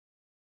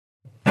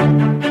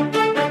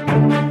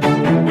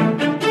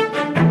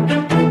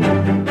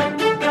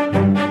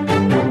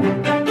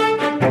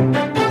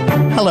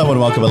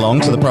welcome along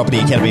to the Property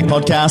Academy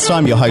podcast.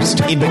 I'm your host,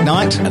 Ed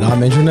McKnight. And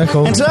I'm Andrew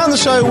Nicol. And today on the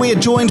show, we are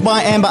joined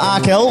by Amber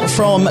Arkell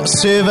from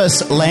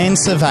Service Land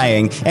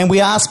Surveying. And we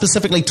are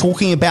specifically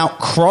talking about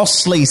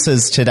cross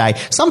leases today.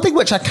 Something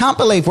which I can't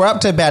believe we're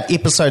up to about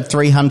episode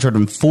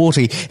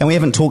 340, and we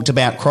haven't talked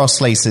about cross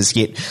leases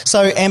yet.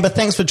 So, Amber,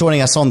 thanks for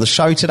joining us on the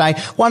show today.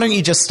 Why don't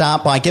you just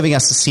start by giving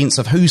us a sense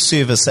of who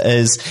Service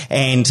is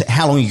and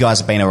how long you guys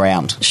have been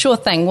around? Sure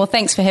thing. Well,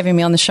 thanks for having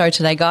me on the show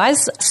today,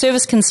 guys.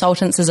 Service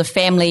Consultants is a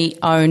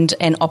family-owned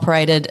and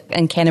operated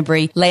in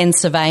Canterbury land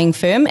surveying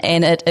firm,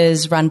 and it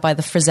is run by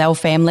the Frizzell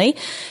family.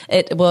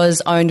 It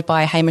was owned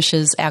by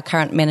Hamish's, our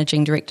current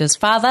managing director's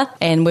father,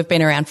 and we've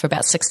been around for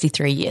about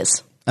 63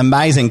 years.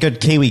 Amazing, good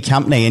Kiwi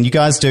company, and you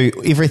guys do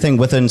everything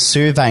within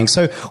surveying.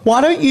 So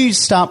why don't you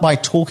start by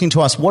talking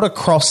to us what a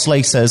cross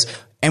lease is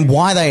and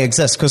why they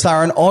exist, because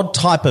they're an odd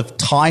type of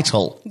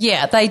title.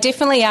 Yeah, they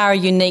definitely are a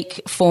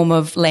unique form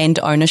of land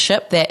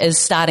ownership that is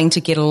starting to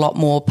get a lot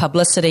more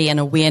publicity and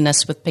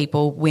awareness with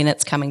people when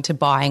it's coming to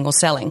buying or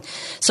selling.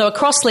 So a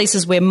cross lease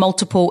is where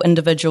multiple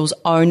individuals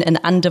own an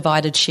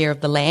undivided share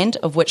of the land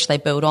of which they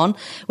build on,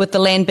 with the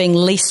land being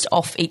leased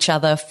off each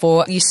other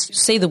for, you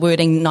see the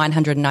wording,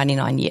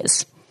 999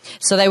 years.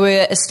 So they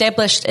were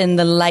established in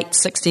the late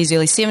 60s,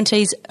 early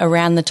 70s,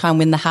 around the time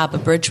when the Harbour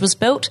Bridge was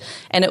built,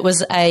 and it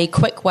was a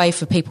quick way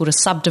for people to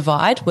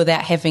subdivide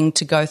without having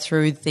to go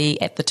through the,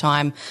 at the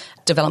time,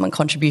 development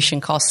contribution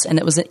costs, and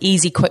it was an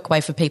easy, quick way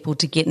for people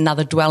to get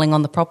another dwelling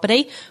on the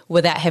property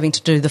without having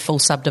to do the full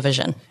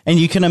subdivision. And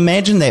you can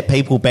imagine that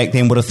people back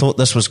then would have thought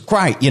this was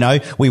great. You know,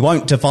 we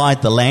won't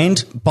divide the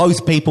land.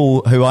 Both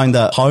people who own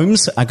the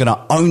homes are going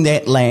to own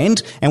that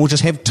land, and we'll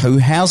just have two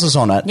houses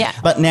on it. Yeah.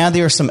 But now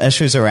there are some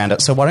issues around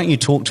it. So why don't you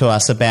talk to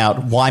us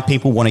about why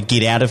people want to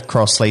get out of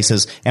cross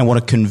leases and want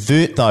to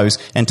convert those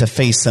into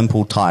fee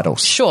simple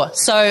titles? Sure.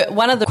 So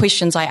one of the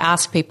questions I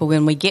ask people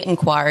when we get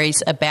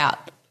inquiries about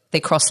their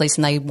cross lease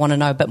and they want to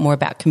know a bit more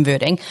about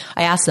converting,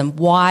 I ask them,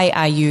 why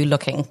are you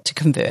looking to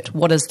convert?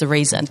 What is the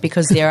reason?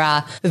 Because there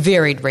are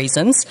varied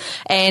reasons.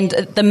 And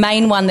the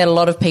main one that a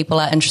lot of people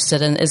are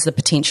interested in is the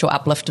potential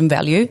uplift in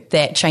value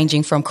that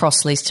changing from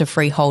cross lease to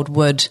freehold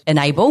would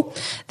enable.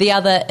 The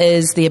other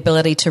is the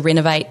ability to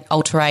renovate,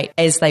 alterate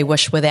as they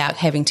wish without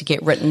having to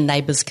get written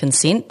neighbours'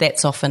 consent.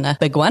 That's often a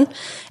big one.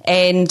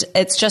 And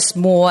it's just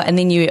more, and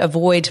then you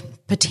avoid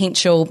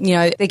potential,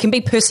 there can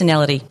be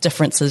personality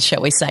differences,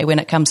 shall we say, when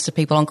it comes to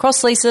people on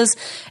cross leases.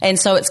 And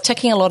so it's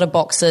ticking a lot of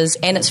boxes,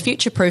 and it's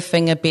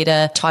future-proofing a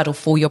better title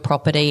for your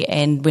property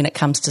and when it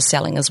comes to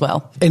selling as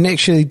well. And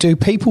actually, do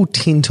people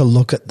tend to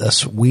look at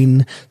this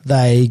when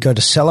they go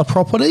to sell a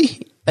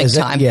property? Big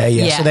time. Yeah.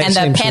 So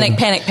and they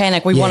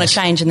panic. We want to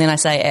change. And then I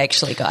say,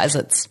 actually, guys,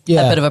 it's a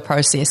bit of a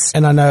process.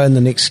 And I know in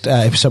the next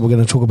episode, we're going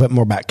to talk a bit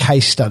more about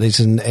case studies.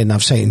 And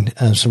I've seen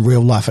some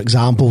real life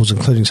examples,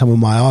 including some of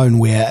my own,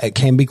 where it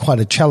can be quite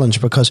a challenge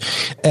because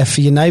if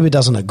your neighbour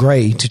doesn't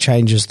agree to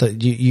changes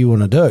that you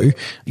want to do,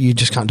 you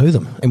just can't do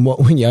them. And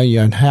when you own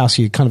your own house,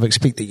 you kind of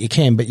expect that you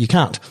can, but you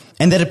can't.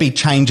 And that'd be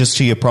changes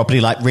to your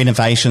property like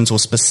renovations or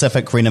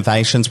specific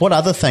renovations. What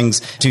other things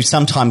do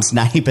sometimes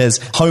neighbours,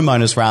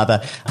 homeowners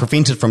rather,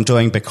 prevented from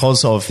doing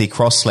because of the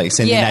cross lease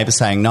and their neighbour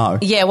saying no?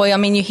 Yeah, well, I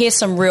mean, you hear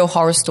some real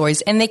horror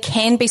stories, and there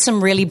can be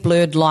some really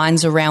blurred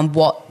lines around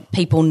what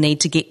people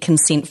need to get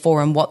consent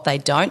for and what they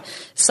don't.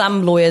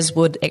 Some lawyers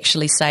would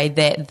actually say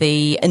that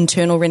the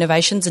internal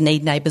renovations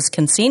need neighbours'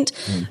 consent.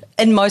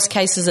 In most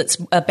cases, it's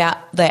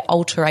about the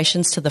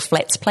alterations to the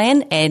flats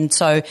plan. And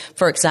so,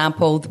 for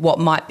example, what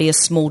might be a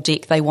small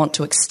deck they want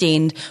to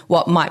extend,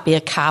 what might be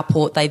a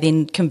carport, they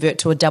then convert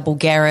to a double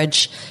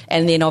garage.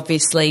 And then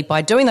obviously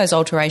by doing those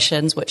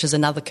alterations, which is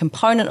another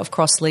component of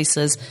cross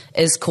leases,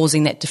 is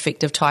causing that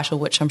defective title,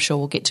 which I'm sure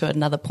we'll get to at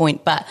another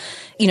point. But,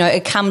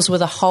 it comes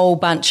with a whole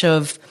bunch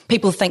of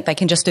people think they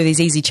can just do these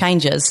easy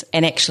changes,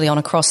 and actually on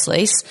a cross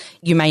lease,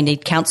 you may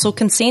need council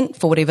consent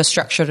for whatever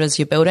structure it is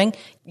you're building.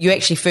 You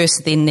actually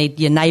first then need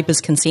your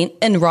neighbour's consent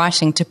in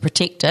writing to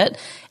protect it,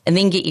 and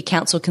then get your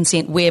council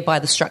consent whereby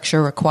the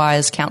structure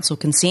requires council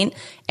consent,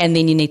 and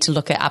then you need to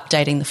look at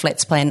updating the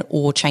flats plan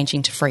or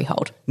changing to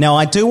freehold. Now,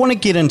 I do want to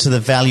get into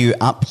the value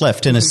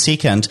uplift in a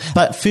second,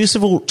 but first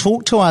of all,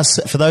 talk to us,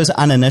 for those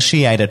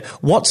uninitiated,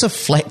 what's a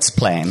flats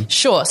plan?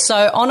 Sure.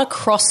 So on a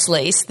cross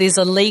lease, there's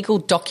a legal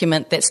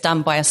document that's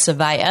done by a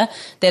surveyor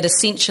that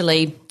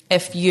essentially,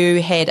 if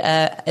you had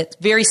a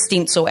very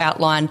stencil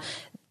outline,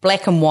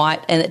 black and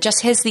white, and it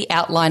just has the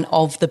outline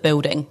of the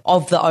building,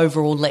 of the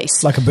overall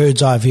lease. Like a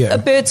bird's eye view. A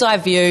bird's eye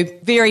view,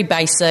 very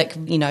basic,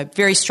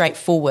 very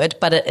straightforward,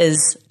 but it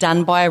is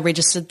done by a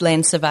registered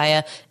land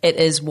surveyor. It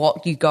is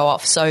what you go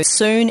off. So as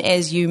soon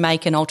as you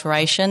make an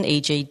alteration,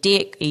 e.g.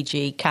 deck,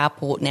 e.g.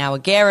 carport, now a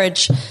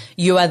garage,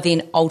 you are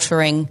then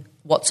altering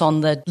what's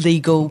on the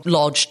legal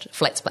lodged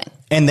flats plan.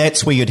 And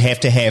that's where you'd have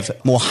to have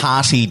more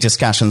hearty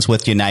discussions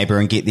with your neighbour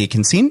and get their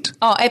consent?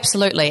 Oh,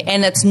 absolutely.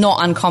 And it's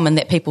not uncommon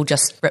that people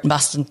just rip and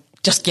bust and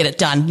just get it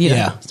done. You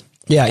know?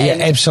 Yeah,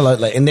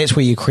 absolutely. And that's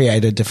where you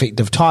create a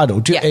defective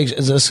title.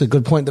 Is this a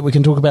good point that we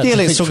can talk about? Yeah,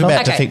 let's talk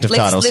about defective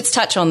titles. Let's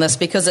touch on this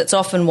because it's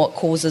often what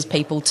causes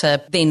people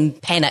to then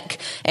panic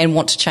and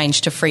want to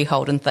change to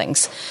freehold and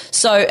things.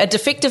 So a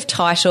defective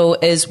title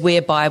is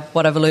whereby,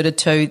 what I've alluded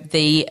to,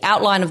 the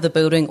outline of the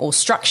building or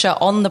structure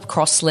on the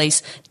cross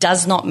lease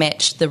does not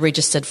match the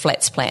registered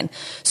flats plan.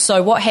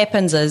 So what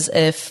happens is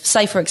if,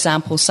 say for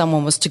example,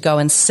 someone was to go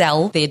and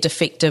sell their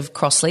defective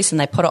cross lease and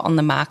they put it on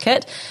the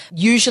market,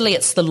 usually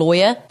it's the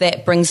lawyer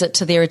that brings it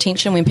to their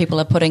attention when people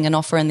are putting an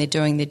offer and they're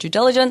doing their due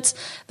diligence.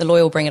 The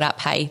lawyer will bring it up,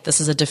 hey, this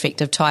is a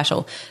defective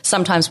title.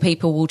 Sometimes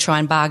people will try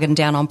and bargain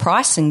down on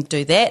price and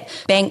do that.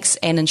 Banks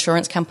and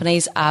insurance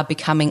companies are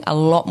becoming a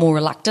lot more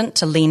reluctant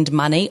to lend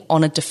money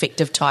on a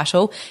defective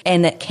title,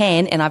 and it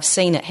can, and I've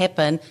seen it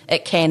happen,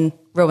 it can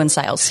ruin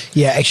sales.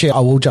 Yeah, actually,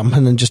 I will jump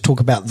in and just talk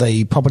about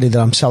the property that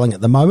I'm selling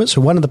at the moment.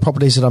 So one of the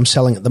properties that I'm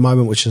selling at the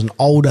moment, which is an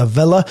older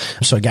villa.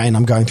 So again,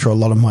 I'm going through a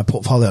lot of my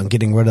portfolio and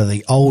getting rid of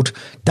the old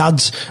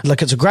duds.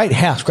 Look, it's a great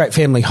house, great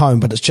family home,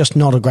 but it's just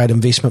not a great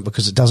investment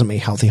because it doesn't meet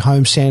healthy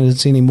home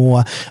standards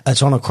anymore.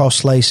 It's on a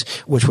cross lease,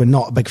 which we're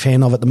not a big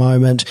fan of at the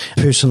moment,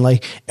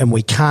 personally, and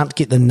we can't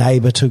get the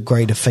neighbour to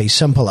agree to fee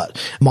simple it.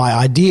 My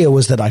idea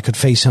was that I could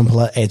fee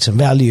simple it, add some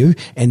value,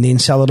 and then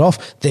sell it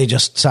off. They're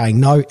just saying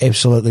no,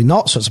 absolutely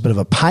not. So it's a bit of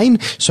a pain.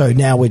 So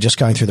now we're just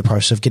going through the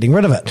process of getting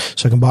rid of it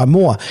so I can buy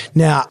more.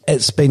 Now,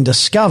 it's been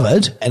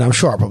discovered, and I'm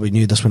sure I probably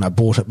knew this when I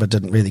bought it, but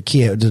didn't really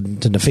care. It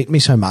didn't affect me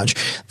so much,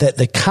 that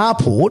the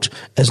carport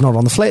is not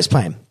on the flats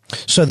plan.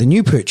 So the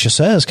new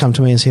purchaser has come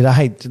to me and said,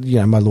 hey,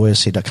 my lawyer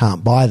said I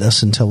can't buy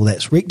this until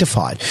that's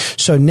rectified.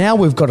 So now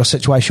we've got a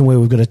situation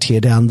where we've got to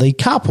tear down the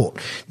carport.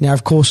 Now,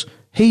 of course,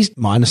 he's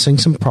minusing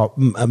some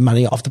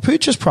money off the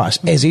purchase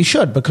price, as he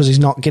should, because he's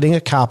not getting a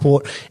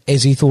carport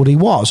as he thought he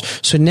was.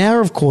 So now,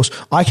 of course,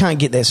 I can't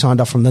get that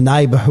signed off from the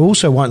neighbour, who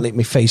also won't let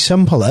me fee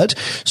simple it.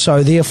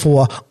 So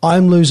therefore,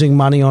 I'm losing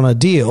money on a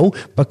deal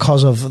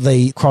because of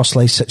the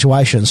cross-lease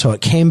situation. So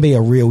it can be a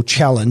real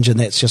challenge, and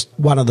that's just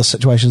one of the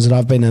situations that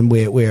I've been in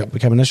where it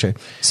became an issue.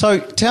 So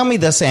tell me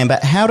this, Amber,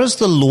 how does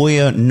the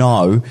lawyer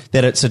know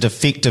that it's a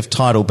defective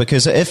title?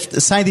 Because if,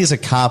 say, there's a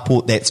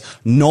carport that's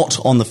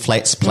not on the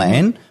flats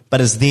plan, but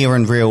is there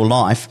in real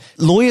life,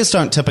 lawyers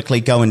don't typically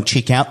go and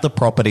check out the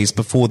properties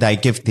before they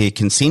give their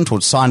consent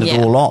or sign it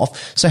all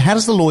off. So how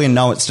does the lawyer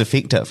know it's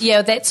defective?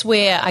 Yeah, that's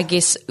where I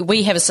guess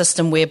we have a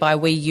system whereby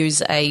we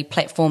use a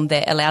platform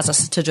that allows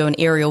us to do an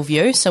aerial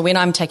view. So when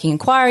I'm taking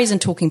inquiries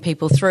and talking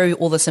people through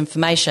all this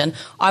information,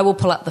 I will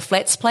pull up the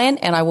flats plan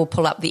and I will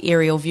pull up the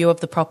aerial view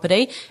of the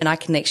property, and I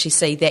can actually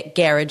see that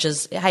garage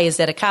is, hey, is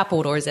that a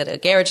carport or is that a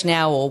garage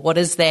now, or what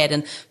is that,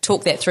 and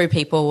talk that through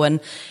people. And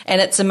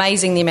it's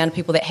amazing the amount of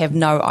people that have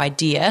no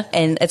idea,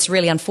 and it's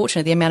really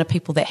unfortunate the amount of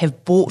people that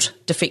have bought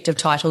defective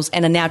titles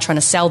and are now trying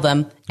to sell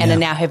them and are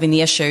now having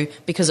the issue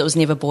because it was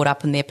never brought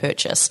up in their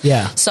purchase.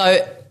 Yeah.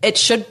 So it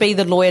should be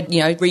the lawyer,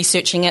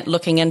 researching it,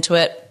 looking into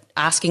it,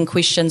 asking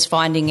questions,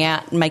 finding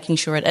out, making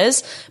sure it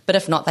is. But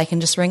if not, they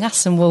can just ring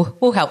us and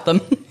we'll help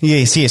them.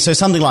 Yes. So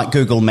something like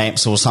Google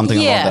Maps or something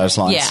along those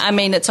lines. Yeah, I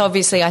mean, it's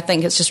obviously, I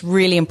think it's just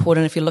really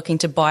important if you're looking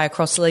to buy a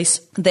cross lease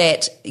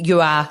that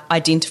you are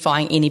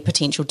identifying any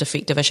potential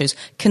defective issues.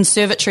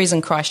 Conservatories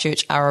in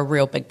Christchurch are a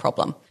real big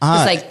problem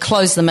because they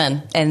close them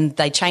in and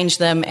they change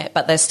them,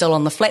 but they're still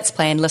on the flats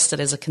plan listed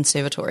as a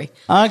conservatory.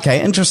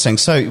 Okay, interesting.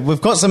 So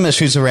we've got some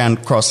issues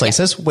around cross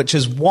leases, which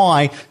is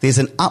why there's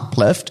an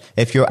uplift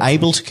if you're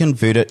able to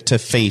convert it to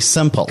fee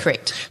simple.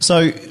 Correct.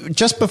 So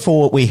just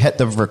before we hit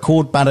the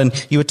record button,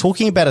 you were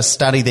talking about a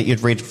study that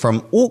you'd read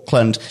from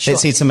Auckland that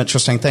said some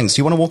interesting things.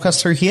 Do you want to walk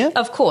us through here?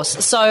 Of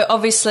course. So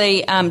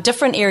obviously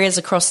different areas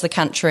across the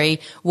country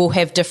will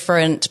have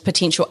different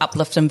potential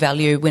uplift in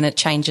value when it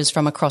changes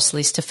from a cross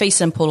lease to fee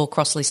simple or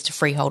cross lease to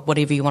freehold,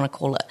 whatever you want to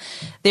call it.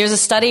 There's a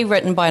study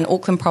written by an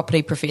Auckland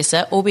property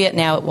professor, albeit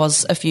now it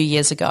was a few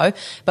years ago,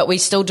 but we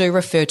still do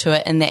refer to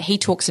it in that he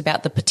talks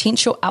about the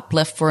potential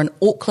uplift for an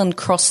Auckland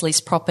cross lease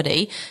property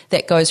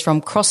that goes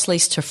from cross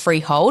lease to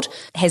freehold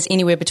has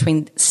anywhere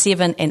between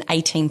 7 and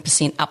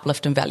 18%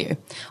 uplift in value.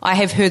 I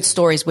have heard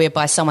stories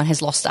whereby someone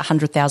has lost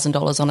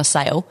 $100,000 on a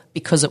sale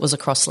because it was a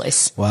cross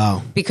lease.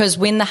 Wow. Because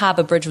when the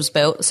Harbour Bridge was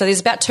built, so there's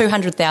about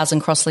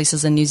 200,000 cross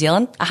leases in New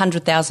Zealand,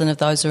 100,000 of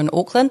those are in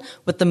Auckland,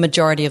 with the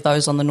majority of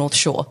those on the North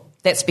Shore.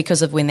 That's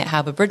because of when that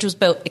Harbour Bridge was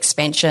built,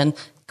 expansion,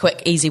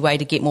 quick, easy way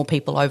to get more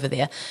people over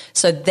there.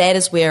 So that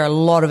is where a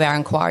lot of our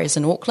inquiries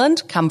in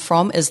Auckland come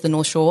from, is the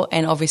North Shore.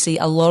 And obviously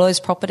a lot of those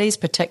properties,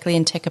 particularly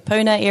in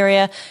Takapuna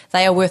area,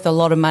 they are worth a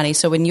lot of money.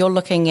 So when you're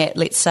looking at,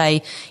 let's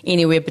say,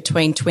 anywhere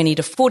between $20,000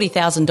 to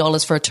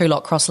 $40,000 for a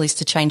 2-lot cross lease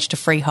to change to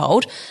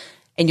freehold,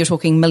 and you're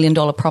talking $1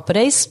 million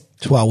properties,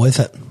 It's well worth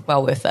it.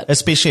 Well worth it.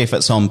 Especially if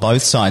it's on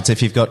both sides.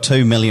 If you've got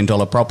 $2 million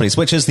properties,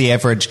 which is the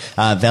average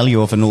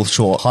value of a North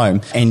Shore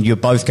home, and you're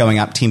both going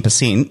up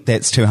 10%,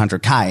 that's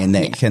 $200K in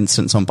that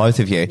instance on both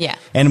of you. Yeah.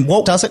 And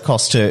what does it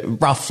cost to,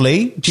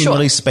 roughly,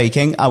 generally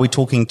speaking, are we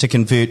talking to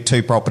convert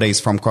 2 properties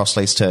from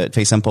cross-lease to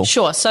fee simple?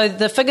 Sure. So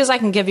the figures I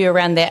can give you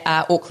around that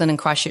are Auckland and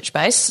Christchurch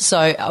based.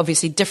 So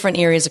obviously different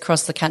areas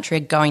across the country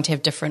are going to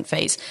have different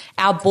fees.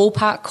 Our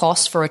ballpark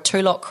cost for a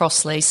 2-lot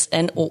cross-lease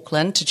in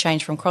Auckland to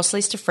change from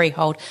cross-lease to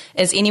freehold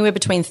is anywhere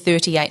between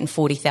 $38,000 and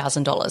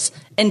 $40,000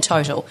 in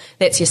total.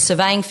 That's your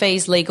surveying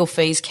fees, legal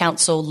fees,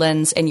 council,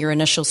 LINs, and your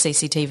initial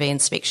CCTV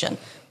inspection.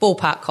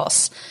 Ballpark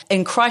costs.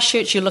 In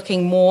Christchurch, you're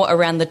looking more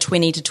around the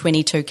 20 to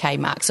 22K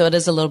mark. So it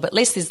is a little bit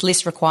less. There's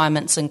less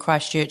requirements in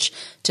Christchurch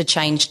to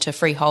change to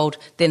freehold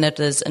than it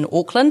is in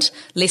Auckland.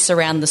 Less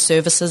around the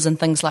services and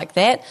things like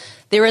that.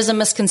 There is a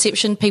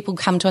misconception. People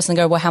come to us and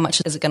go, well, how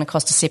much is it going to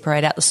cost to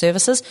separate out the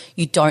services?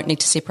 You don't need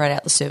to separate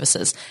out the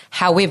services.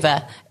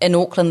 However, in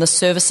Auckland, the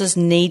services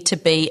need to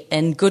be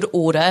in good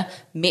order,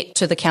 met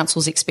to the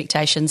council's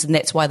expectations, and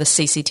that's why the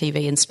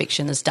CCTV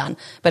inspection is done.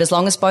 But as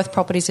long as both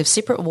properties have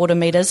separate water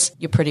meters,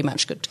 you're pretty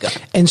much good to go.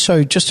 And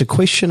so just a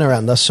question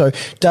around this. So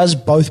does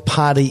both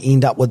party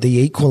end up with the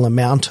equal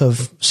amount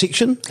of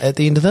section at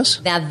the end of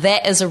this? Now,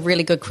 that is a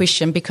really good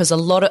question because a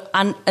lot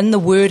of, in the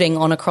wording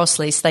on a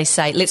cross-lease, they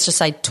say, let's just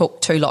say talk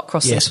 2-lot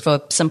cross-lease for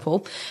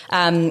simple.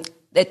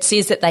 It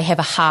says that they have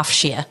a half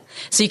share.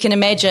 So you can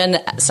imagine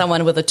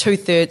someone with a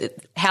 2/3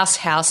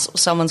 house,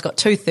 someone's got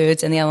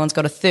 2/3 and the other one's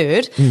got a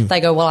third. They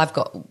go,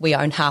 well, we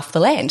own half the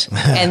land.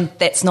 And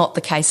that's not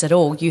the case at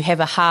all. You have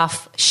a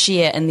half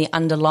share in the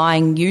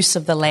underlying use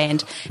of the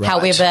land. Right.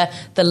 However,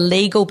 the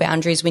legal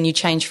boundaries when you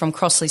change from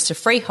cross-lease to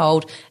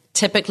freehold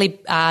typically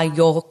are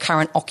your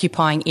current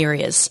occupying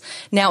areas.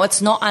 Now,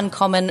 it's not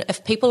uncommon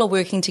if people are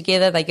working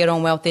together, they get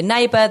on well with their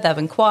neighbour, they've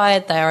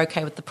inquired, they are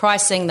okay with the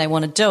pricing, they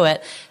want to do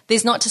it.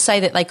 There's not to say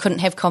that they couldn't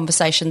have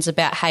conversations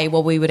about, hey,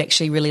 well, we would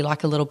actually really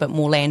like a little bit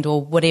more land or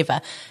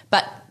whatever.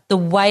 But the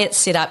way it's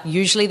set up,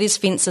 usually there's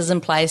fences in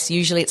place.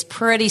 Usually it's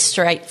pretty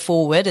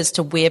straightforward as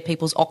to where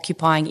people's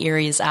occupying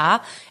areas are,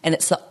 and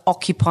it's the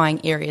occupying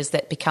areas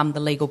that become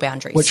the legal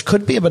boundaries. Which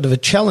could be a bit of a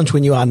challenge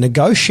when you are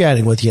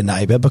negotiating with your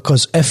neighbour,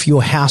 because if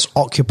your house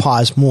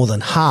occupies more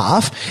than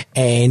half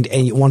and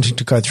you're wanting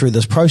to go through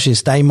this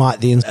process, they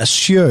might then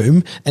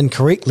assume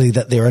incorrectly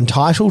that they're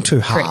entitled to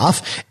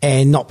half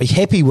and not be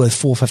happy with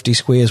 450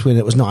 squares when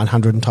it was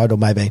 900 in total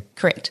maybe.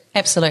 Correct,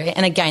 absolutely.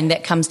 And again,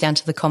 that comes down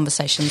to the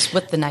conversations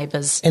with the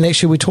neighbours. And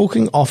actually, we're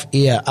talking off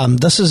air.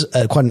 This is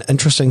quite an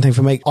interesting thing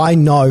for me. I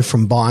know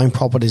from buying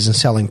properties and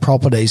selling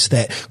properties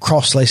that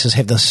cross leases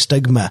have this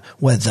stigma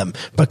with them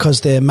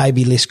because they're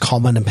maybe less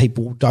common and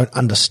people don't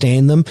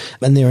understand them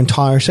in their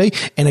entirety.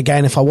 And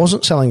again, if I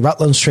wasn't selling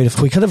Rutland Street,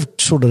 if we could have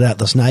sorted out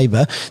this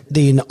neighbour,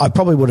 then I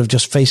probably would have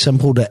just fee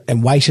simpled it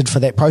and waited for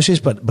that process.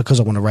 But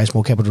because I want to raise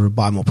more capital to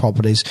buy more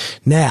properties,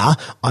 now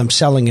I'm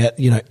selling it,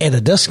 at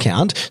a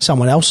discount.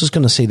 Someone else is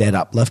going to see that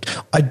uplift.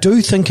 I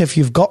do think if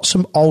you've got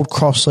some old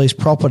cross lease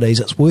properties,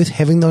 it's worth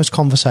having those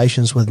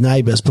conversations with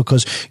neighbours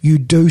because you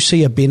do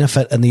see a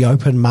benefit in the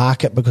open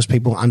market because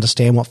people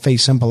understand what fee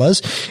simple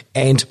is.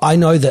 And I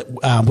know that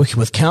working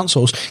with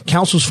councils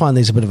find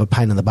these a bit of a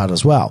pain in the butt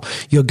as well.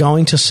 You're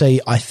going to see,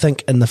 I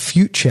think, in the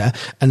future,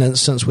 an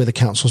instance where the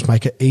councils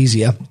make it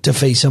easier to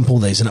fee simple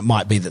these, and it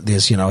might be that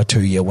there's, a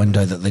 2-year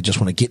window that they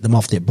just want to get them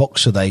off their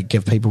books so they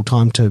give people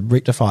time to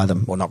rectify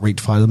them, or not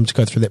rectify them, to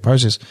go through that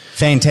process.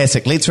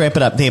 Fantastic. Let's wrap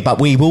it up there, but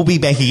we will be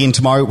back again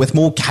tomorrow with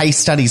more case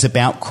studies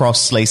about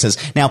cross leases.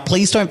 Now,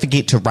 please don't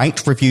forget to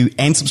rate, review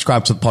and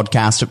subscribe to the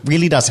podcast. It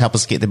really does help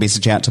us get the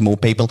message out to more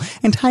people.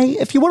 And hey,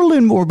 if you want to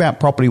learn more about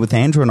property with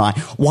Andrew and I,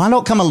 why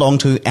not come along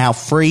to our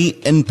free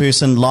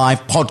in-person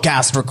live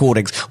podcast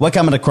recordings? We're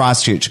coming to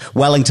Christchurch,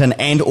 Wellington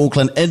and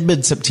Auckland in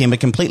mid-September,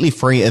 completely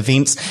free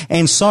events.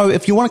 And so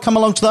if you want to come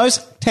along to those,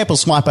 tap or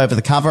swipe over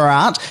the cover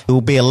art. There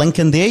will be a link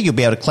in there. You'll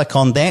be able to click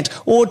on that,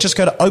 or just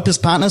go to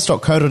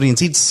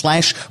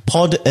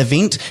opuspartners.co.nz/pod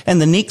event. And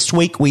the next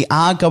week, we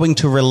are going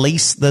to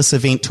release this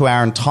event to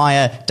our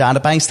entire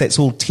database. That's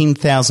all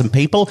 10,000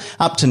 people.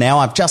 Up to now,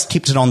 I've just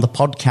kept it on the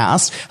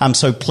podcast.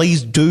 So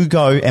please do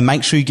go and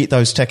make sure you get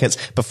those tickets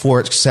before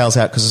it sells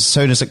out, because as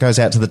soon as it goes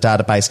out to the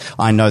database,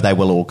 I know they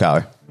will all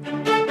go.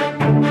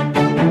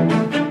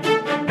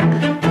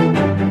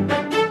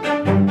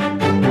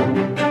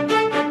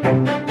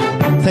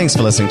 Thanks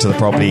for listening to the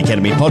Property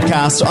Academy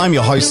podcast. I'm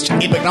your host,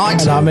 Ed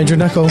McKnight. And I'm Andrew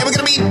Nicol. And we're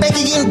going to be back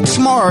again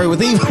tomorrow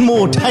with even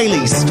more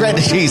daily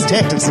strategies,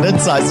 tactics and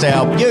insights to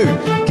help you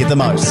get the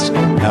most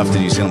out of the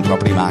New Zealand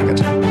property market.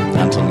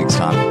 Until next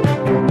time.